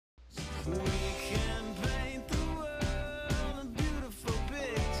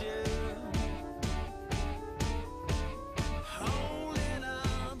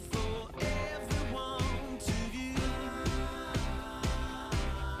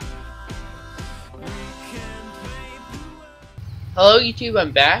Hello YouTube,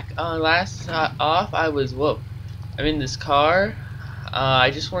 I'm back. Last off, I'm in this car. I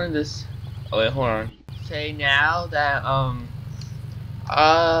just wanted this. Oh wait, hold on. Say now that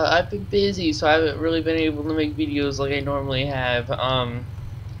I've been busy, so I haven't really been able to make videos like I normally have.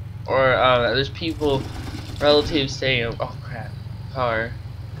 Or there's people, relatives saying, oh crap, car.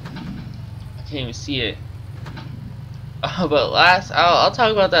 I can't even see it. But I'll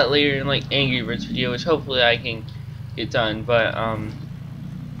talk about that later in like Angry Birds video, which hopefully I can get done. But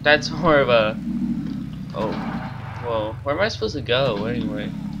that's more of a. Oh, whoa. Where am I supposed to go,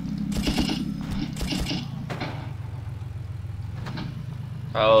 anyway?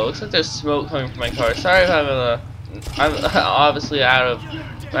 Oh, it looks like there's smoke coming from my car. Sorry if I'm obviously out of...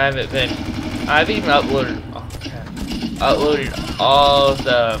 I haven't even uploaded... Oh, crap. Uploaded all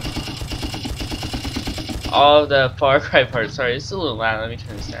of the Far Cry parts. Sorry, it's a little loud. Let me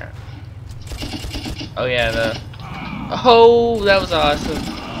turn this down. Oh, yeah, Oh, that was awesome.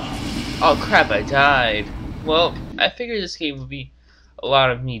 Oh, crap, I died. Well, I figured this game would be a lot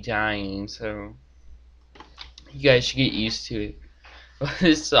of me dying, so... You guys should get used to it.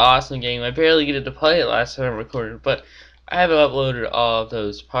 This is an awesome game. I barely get to play it last time I recorded, but I haven't uploaded all of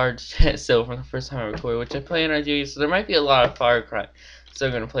those parts yet, so from the first time I recorded, which I plan on doing, so there might be a lot of Far Cry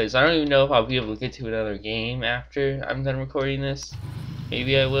still gonna play. So I don't even know if I'll be able to get to another game after I'm done recording this.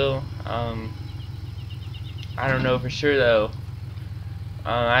 Maybe I will. I don't know for sure though.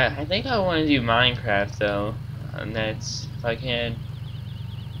 I think I want to do Minecraft though, and that's if I can.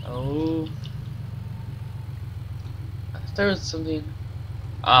 Oh, I thought there was something.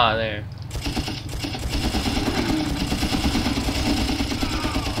 Ah, there.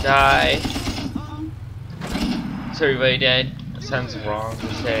 Die. Is everybody dead? That sounds wrong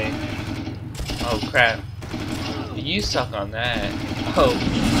to say. Oh crap. You suck on that. Oh.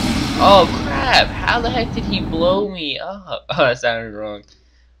 Oh crap. How the heck did he blow me up? Oh, that sounded wrong.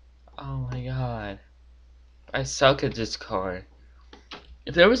 Oh my god. I suck at this car.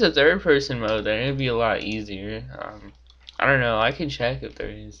 If there was a third person mode, then it'd be a lot easier. I don't know. I can check if there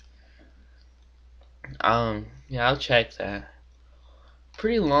is. Yeah, I'll check that.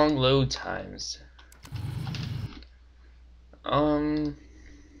 Pretty long load times.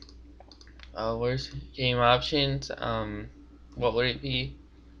 Where's game options? What would it be?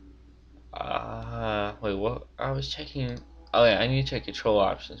 Wait, what? I was checking. Oh yeah, I need to check control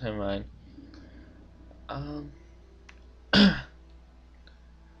options. Never mind. Um,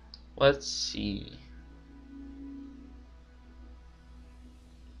 let's see.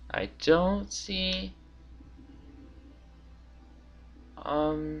 I don't see.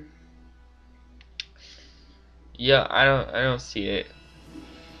 Yeah, I don't see it.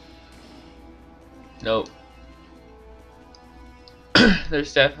 Nope.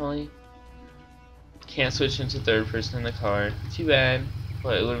 There's definitely can't switch into third person in the car. Too bad,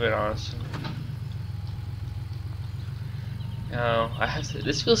 but it would have been awesome. No, I have to.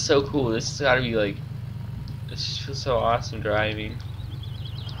 This feels so cool. This has got to be like. This just feels so awesome driving.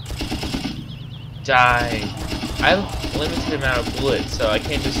 Die. I have a limited amount of bullets, so I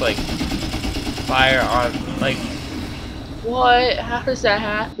can't just like fire on like. What? How does that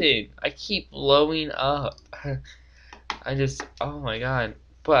happen? I keep blowing up. Oh my god.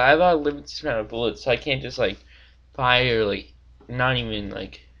 But I have a limited amount of bullets, so I can't just like fire, like, not even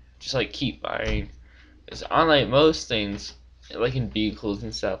like, just like keep firing. It's unlike most things, like in vehicles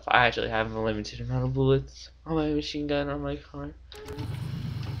and stuff, I actually have a limited amount of bullets on my machine gun on my car.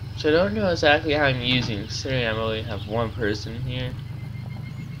 So I don't know exactly how I'm using, considering I only have one person here.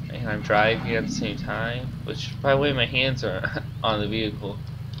 And I'm driving at the same time, which by the way my hands are on the vehicle.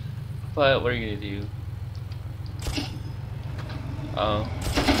 But what are you gonna do? Oh.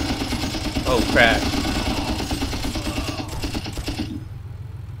 Oh crap.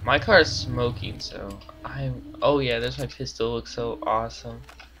 My car is smoking, so oh yeah, there's my pistol, looks so awesome.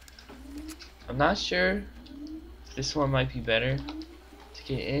 I'm not sure if this one might be better to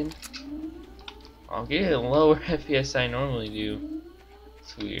get in. I'll get a lower FPS than I normally do.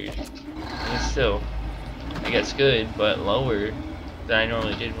 It's weird. It's still, I guess, good, but lower than I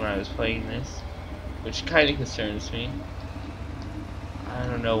normally did when I was playing this, which kind of concerns me. I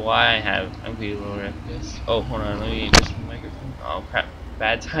don't know why I'm getting lower FPS. Oh, hold on, let me adjust my microphone. Oh crap,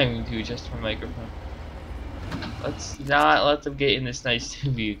 bad timing to adjust my microphone. Let's not let them get in this nice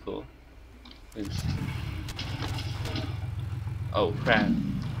vehicle. Oops. Oh crap.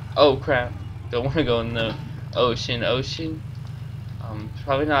 Oh crap. Don't want to go in the ocean.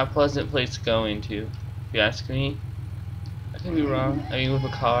 Probably not a pleasant place to go into, if you ask me. I could be wrong. I mean, with a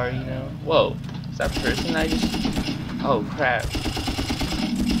car, you know. Whoa, is that person I just... Oh crap.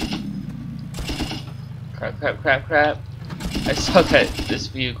 Crap. I suck at this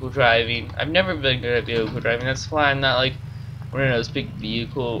vehicle driving. I've never been good at vehicle driving. That's why I'm not like one of those big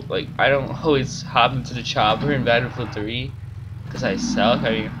vehicle. Like I don't always hop into the chopper in Battlefield 3 because I suck.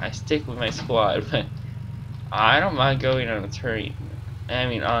 I mean, I stick with my squad, but I don't mind going on a turret. I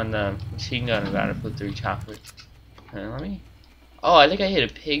mean, on the machine gun in Battlefield 3 chopper. Let me. Oh, I think I hit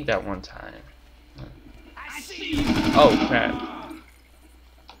a pig that one time. Oh crap!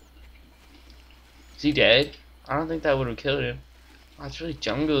 Is he dead? I don't think that would have killed him. Oh, it's really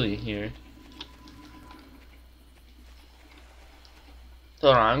jungly here.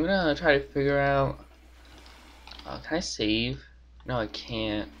 Hold on, I'm gonna try to figure out. Can I save? No, I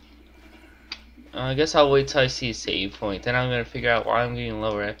can't. I guess I'll wait till I see a save point. Then I'm gonna figure out why I'm getting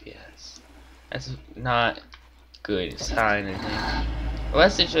lower FPS. That's not good sign, I think.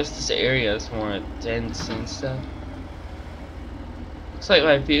 Unless it's just this area is more dense and stuff. Looks like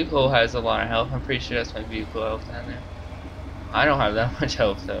my vehicle has a lot of health. I'm pretty sure that's my vehicle health down there. I don't have that much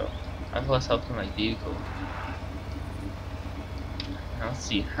health though. I have less health than my vehicle. Now, let's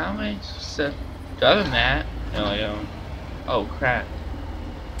see, how am I supposed to... Do I have a map? No, I don't. Oh crap.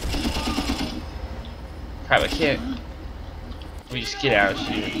 Crap, I can't. Let me just get out of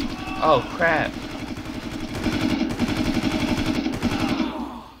here. Oh crap.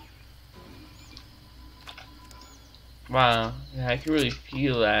 Wow, yeah, I can really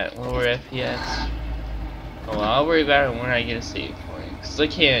feel that lower FPS. Oh, well, I'll worry about it when I get a save point. Because I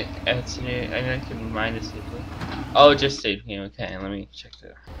can't exit it. I mean, I can mind a save point. Oh, just saved me. Okay, let me check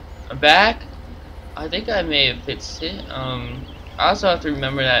that. I'm back. I think I may have fixed it. I also have to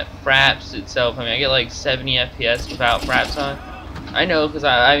remember that fraps itself. I mean, I get like 70 FPS without fraps on. I know, because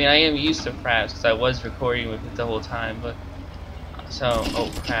I mean, I am used to fraps because I was recording with it the whole time. But so, oh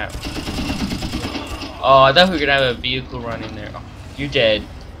crap. Oh, I thought we were gonna have a vehicle running there. Oh, you're dead.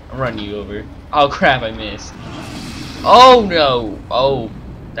 I'm running you over. Oh crap, I missed. Oh no! Oh,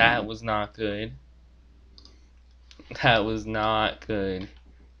 that was not good. That was not good.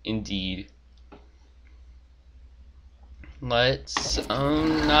 Indeed. Let's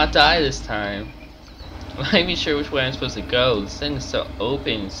not die this time. I'm not even sure which way I'm supposed to go. This thing is so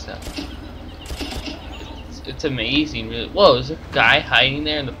open and stuff. It's amazing, really. Whoa, is there a guy hiding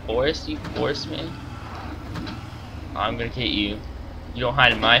there in the forest? You forest man? I'm gonna get you. You don't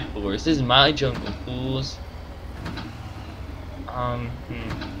hide in my forest. This is my jungle, fools.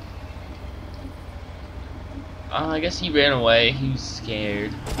 I guess he ran away. He was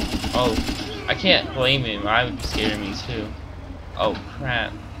scared. Oh, I can't blame him. I would be scared of me too. Oh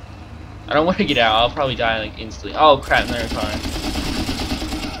crap. I don't want to get out. I'll probably die like instantly. Oh crap, another car.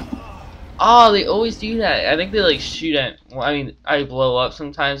 Oh, they always do that. I think they like shoot at. Well, I mean, I blow up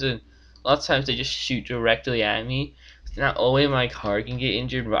sometimes, and lots of times they just shoot directly at me. Not only my car can get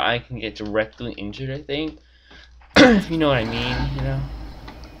injured, but I can get directly injured, I think. If you know what I mean, you know?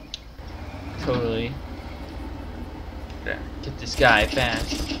 Totally. Get this guy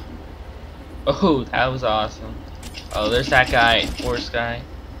fast. Oh, that was awesome. Oh, there's that guy, forest guy.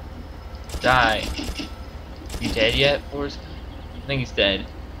 Die. You dead yet, forest guy? I think he's dead.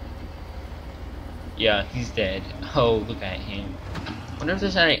 Yeah, he's dead. Oh, look at him. Wonder if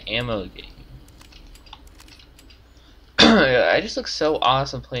there's any ammo to get. I just look so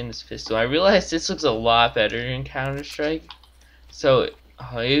awesome playing this pistol. I realized this looks a lot better in Counter-Strike. So, it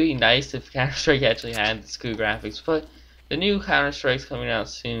would be nice if Counter-Strike actually had this good graphics. But the new Counter-Strike's coming out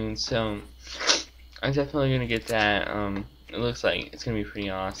soon, so I'm definitely going to get that. It looks like it's going to be pretty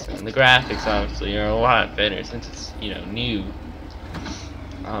awesome. And the graphics, obviously, are a lot better since it's, you know, new.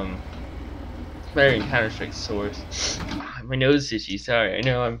 Better than Counter-Strike Source. My nose is itchy, sorry. I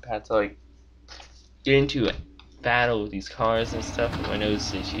know I'm about to, like, get into it. Battle with these cars and stuff, but my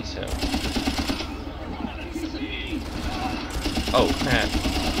nose is itchy, so. Oh crap.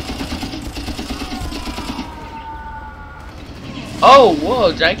 Oh,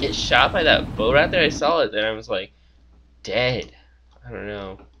 whoa, did I get shot by that boat out there? I saw it then, I was like, dead. I don't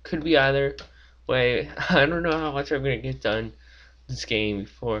know. Could be either way. I don't know how much I'm gonna get done this game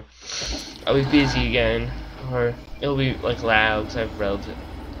before I'll be busy again, or it'll be like loud because I've relative.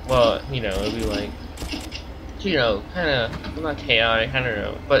 Well, you know, it'll be like, you know, kind of not chaotic. I don't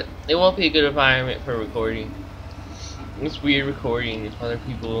know, but it won't be a good environment for recording. It's weird recording if other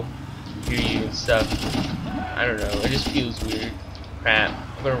people hear you and stuff. I don't know. It just feels weird. Crap.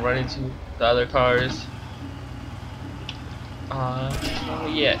 I'm gonna run into the other cars.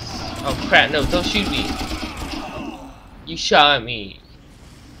 Oh yes. Oh crap! No, don't shoot me. You shot at me.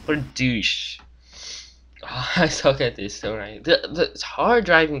 What a douche. Oh, I suck at this, don't I? It's hard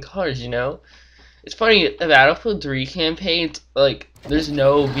driving cars, you know. It's funny, the Battlefield 3 campaign, like, there's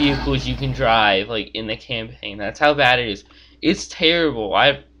no vehicles you can drive, like, in the campaign. That's how bad it is. It's terrible.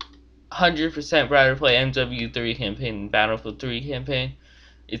 I 100% rather play MW3 campaign than Battlefield 3 campaign.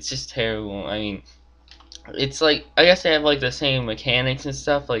 It's just terrible. I mean, it's like, I guess they have like the same mechanics and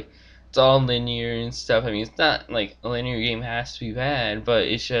stuff. Like, it's all linear and stuff. I mean, it's not like a linear game has to be bad, but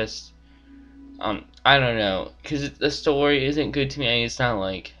it's just, I don't know, because the story isn't good to me. I mean, it's not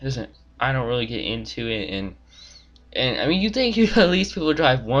like, I don't really get into it, and I mean, you think you at least people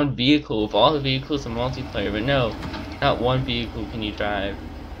drive one vehicle if all the vehicles are multiplayer, but no, not one vehicle can you drive.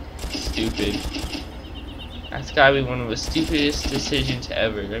 Stupid. That's gotta be one of the stupidest decisions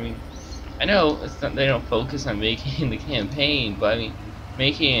ever. I mean, I know it's not, they don't focus on making the campaign, but I mean,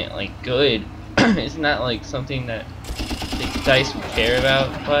 making it like good it's not like something that DICE would care about.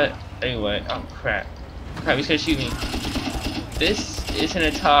 But anyway, oh crap, he's gonna shoot me. This isn't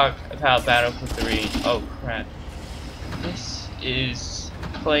a talk about Battlefield 3. Oh crap, this is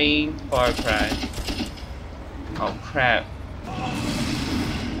playing Far Cry. Oh crap.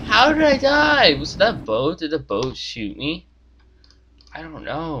 How did I die? Was that boat? Did the boat shoot me? I don't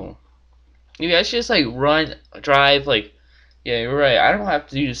know. Maybe I should just like drive like, yeah, you're right. I don't have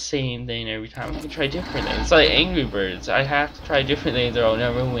to do the same thing every time. I can try different things. It's like Angry Birds. I have to try different things or I'll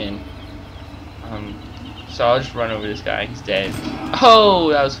never win. So I'll just run over this guy. He's dead. Oh,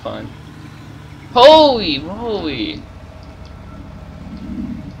 that was fun. Holy moly.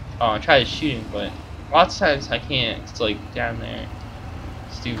 Oh, I tried to shoot him, but lots of times I can't. It's like down there.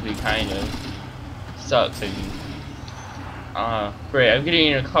 Stupid, kind of. Sucks, I mean. Great, I'm getting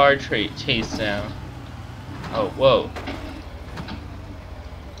in a car chase now. Oh, whoa.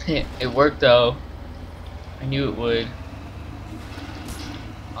 It worked though. I knew it would.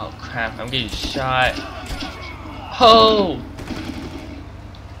 Oh crap, I'm getting shot. Oh!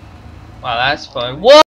 Wow, that's fun. What?